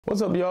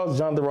What's up, y'all? It's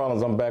Jonathan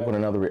Rollins. I'm back with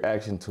another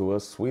reaction to a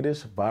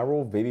Swedish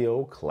viral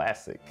video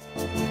classic.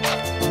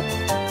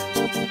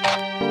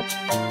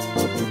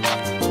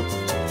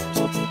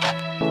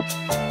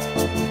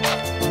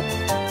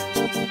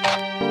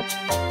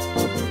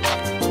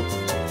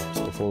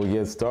 Before we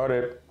get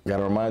started,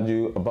 gotta remind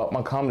you about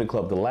my comedy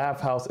club. The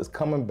Laugh House is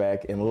coming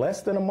back in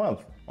less than a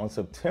month. On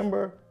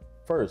September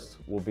 1st,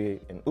 we'll be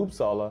in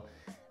Uppsala.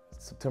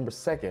 September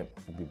 2nd,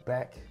 we'll be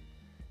back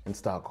in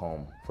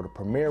Stockholm for the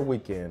premiere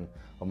weekend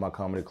of my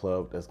comedy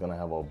club that's gonna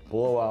have a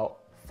blowout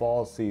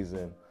fall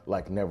season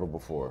like never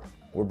before.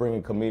 We're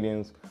bringing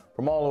comedians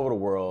from all over the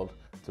world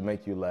to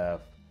make you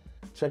laugh.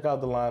 Check out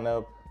the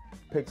lineup,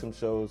 pick some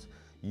shows.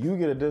 You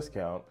get a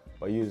discount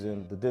by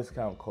using the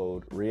discount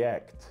code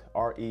REACT,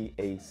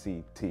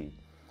 R-E-A-C-T.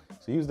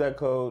 So use that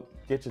code,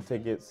 get your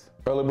tickets.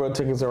 Early bird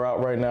tickets are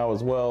out right now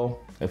as well.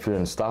 If you're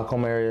in the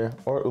Stockholm area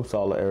or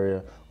Uppsala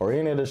area or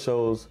any of the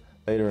shows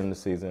later in the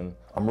season.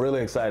 I'm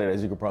really excited,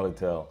 as you can probably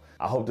tell.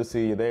 I hope to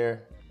see you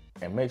there,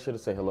 and make sure to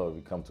say hello if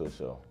you come to a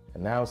show.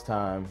 And now it's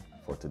time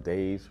for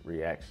today's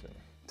reaction.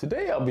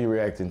 Today I'll be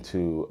reacting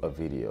to a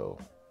video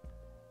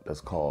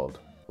that's called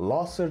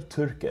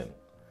Laserturken,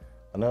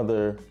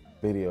 another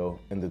video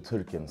in the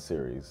Turken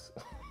series,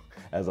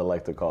 as I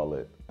like to call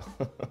it.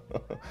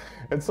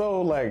 It's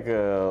so like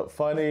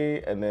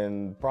funny and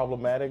then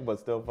problematic, but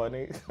still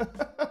funny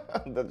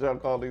that y'all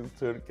call these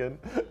Turken.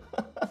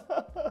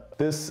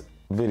 This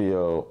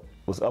video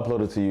was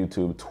uploaded to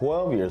YouTube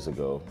 12 years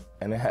ago,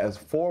 and it has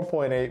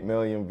 4.8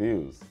 million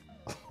views.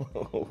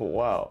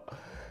 Wow.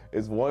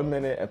 It's 1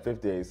 minute and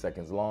 58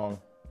 seconds long.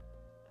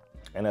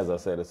 And as I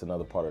said, it's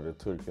another part of the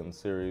Turken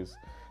series.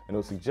 And it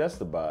was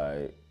suggested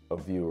by a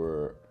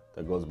viewer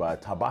that goes by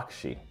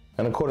Tabakshi.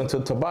 And according to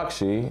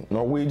Tabakshi,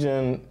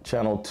 Norwegian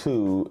Channel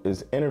 2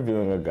 is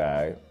interviewing a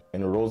guy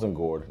in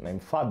Rosengård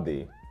named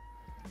Faddi,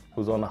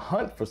 who's on the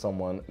hunt for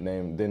someone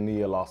named the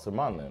nya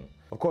Lasermannen.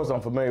 Of course,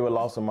 I'm familiar with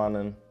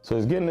Lasermannen. So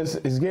he's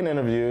getting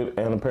interviewed,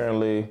 and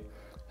apparently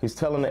he's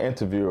telling the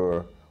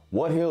interviewer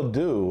what he'll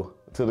do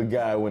to the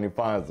guy when he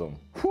finds him.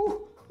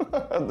 Whew.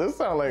 This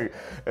sounds like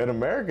an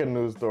American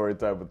news story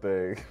type of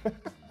thing.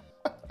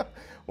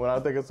 When I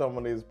think of some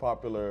of these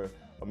popular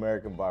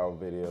American viral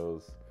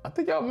videos, I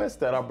think y'all missed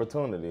that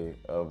opportunity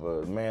of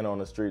a man on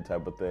the street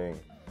type of thing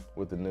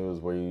with the news,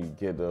 where you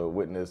get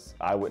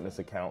eyewitness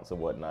accounts and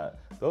whatnot.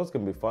 Those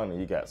can be funny.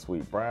 You got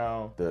Sweet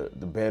Brown,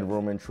 the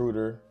bedroom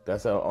intruder,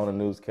 that's out on a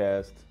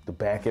newscast, the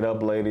back it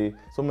up lady.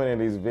 So many of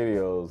these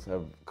videos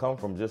have come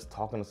from just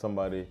talking to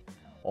somebody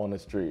on the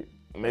street.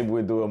 Maybe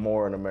we do it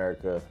more in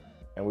America,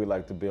 and we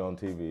like to be on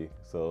TV,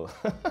 so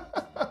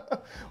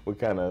we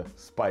kind of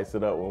spice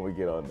it up when we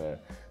get on there.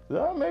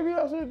 So maybe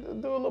I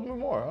should do a little bit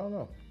more, I don't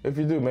know. If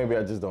you do, maybe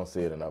I just don't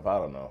see it enough, I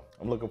don't know.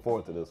 I'm looking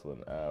forward to this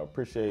one. I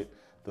appreciate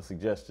the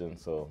suggestion,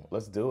 so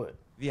let's do it.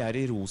 Vi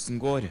I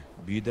Rosengård,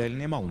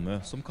 bydelen I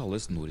Malmö som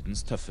kalles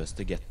Nordens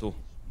tøffeste ghetto.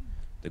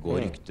 Det går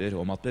rykter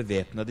om at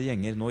bevæpnede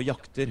gjenger nå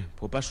jakter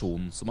på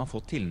personen som har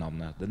fått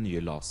tilnavnet den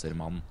nye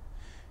Lasermannen.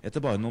 Etter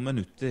bare noen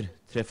minutter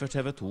treffer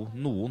TV 2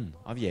 noen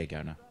av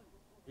jegerne.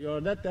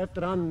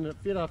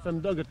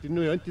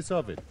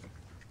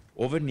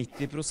 Over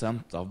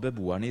 90% av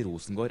beboerne I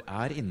Rosengård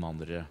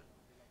innvandrere.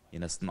 I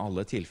nesten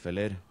alle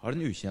tilfeller har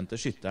den ukjente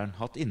skytteren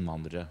hatt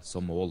innvandrere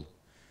som mål.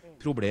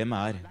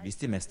 Problemet hvis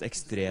de mest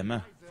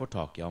ekstreme får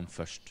tak I ham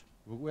først.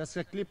 Jeg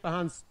skal klippe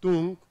hans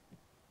tung,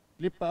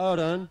 klippe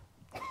øren.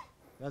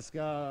 Jeg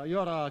skal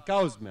gjøre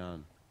kaos med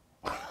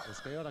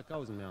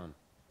han.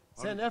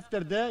 Sen efter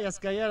det, jeg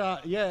skal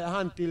gi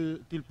han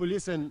til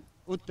polisen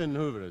uten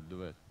hovedet, du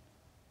vet.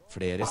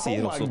 Flere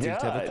sier også til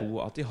TV 2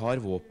 at de har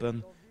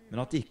våpen, men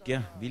at de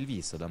ikke vil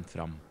vise dem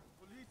fram.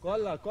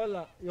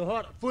 Kolla, jeg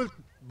har fullt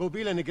på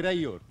bilen I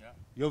greier.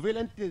 Jeg vil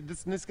ikke,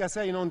 ni skal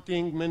si noe,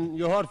 men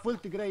jeg har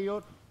fullt I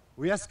greier.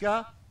 Og jeg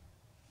skal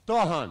ta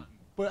han.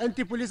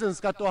 Ikke polisen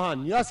skal ta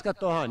han. Jeg skal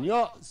ta han.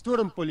 Jeg står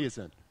om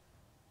polisen.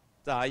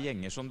 Det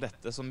gjenger som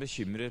dette som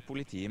bekymrer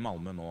politiet I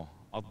Malmö nå.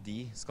 At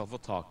de skal få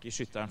tak I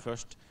skytteren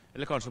først.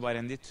 Eller kanskje bare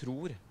en de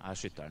tror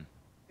skytteren.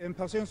 En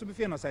person som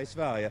befinner sig I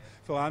Sverige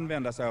får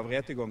använda sig av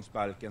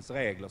rättegångsbalkens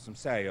regler som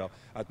säger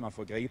att man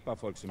får gripa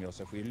folk som gör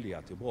sig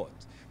skyldiga till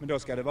brott. Men då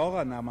ska det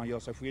vara när man gör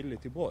sig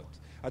skyldig till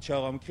brott. Att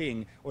köra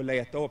omkring och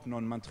leta upp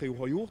någon man tror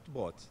har gjort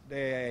brott,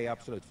 det är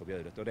absolut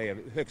förbjudet och det är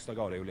I högsta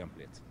grad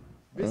olämpligt.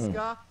 Vi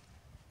ska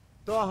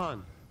ta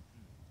han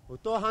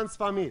och ta hans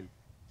familj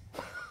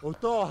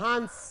och ta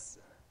hans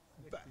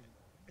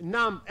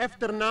namn,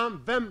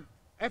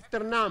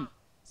 efternamn,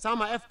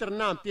 samma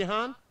efternamn till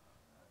han.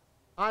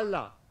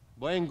 Alla.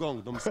 På en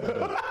gång, de ska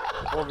dö.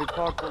 Och vi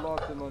tar på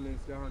Lasermannen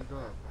ska han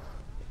dö.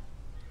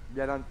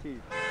 Garanti.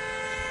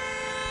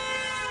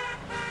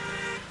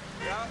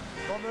 Ja,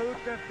 kom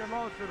ut efter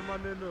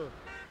Lasermannen nu.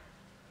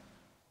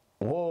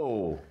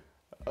 Whoa.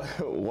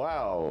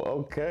 Wow,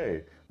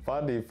 okay.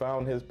 Fadi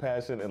found his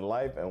passion in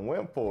life and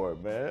went for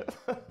it, man.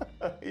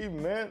 He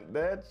meant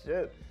that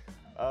shit.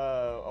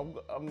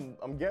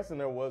 I'm guessing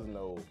there was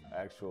no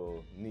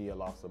actual nya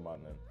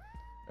Lasermannen.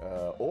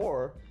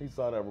 Or he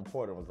saw that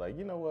report and was like,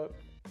 you know what?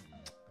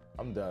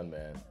 I'm done,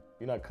 man.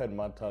 You're not cutting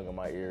my tongue and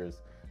my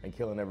ears and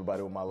killing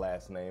everybody with my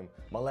last name.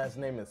 My last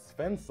name is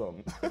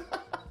Svensson.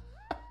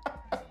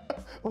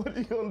 What are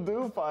you gonna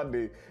do,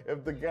 Fadi,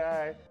 if the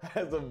guy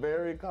has a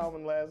very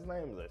common last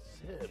name? He's like,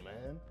 shit,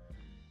 man,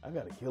 I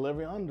gotta kill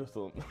every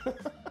Anderson.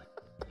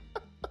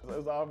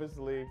 It's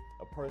obviously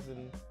a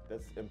person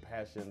that's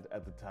impassioned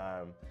at the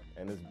time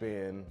and is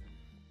being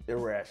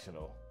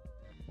irrational.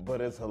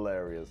 But it's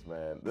hilarious,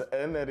 man.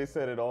 And that he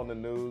said it on the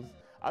news.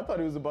 I thought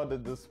he was about to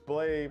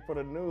display for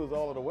the news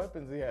all of the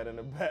weapons he had in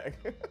the back.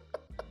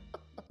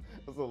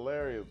 It's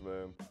hilarious,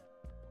 man.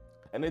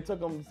 And they took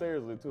him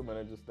seriously too, man.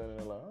 They're just standing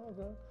there like, oh,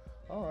 okay,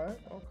 all right,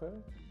 okay.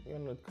 You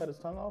gonna cut his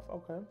tongue off?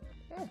 Okay.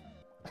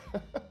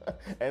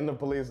 And the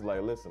police is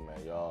like, listen,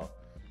 man, y'all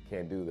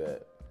can't do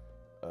that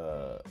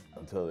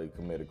until they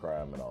commit a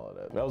crime and all of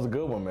that. That was a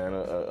good one, man.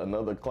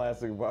 Another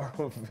classic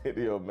viral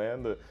video,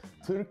 man. The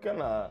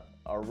Turken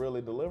are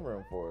really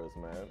delivering for us,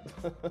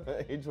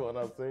 man. Each one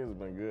I've seen has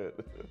been good.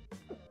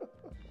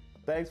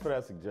 Thanks for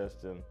that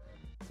suggestion.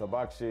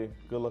 Tabakshi,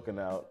 good looking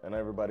out. And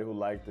everybody who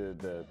liked it,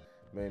 that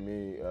made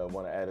me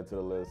want to add it to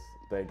the list,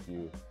 thank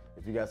you.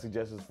 If you got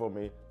suggestions for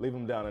me, leave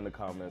them down in the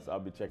comments. I'll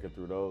be checking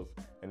through those.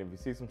 And if you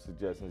see some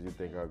suggestions you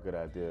think are a good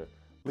idea,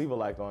 leave a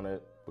like on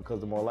it,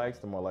 because the more likes,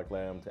 the more likely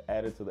I am to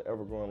add it to the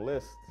ever-growing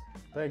list.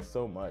 Thanks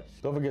so much.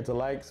 Don't forget to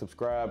like,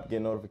 subscribe,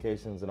 get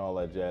notifications and all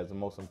that jazz. And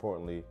most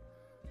importantly,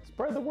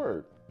 spread the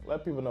word.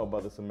 Let people know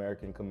about this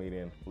American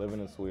comedian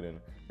living in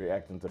Sweden,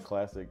 reacting to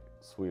classic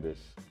Swedish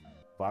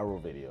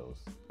viral videos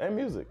and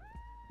music.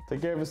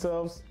 Take care of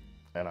yourselves,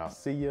 and I'll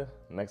see you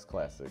next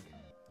classic.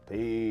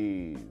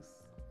 Peace.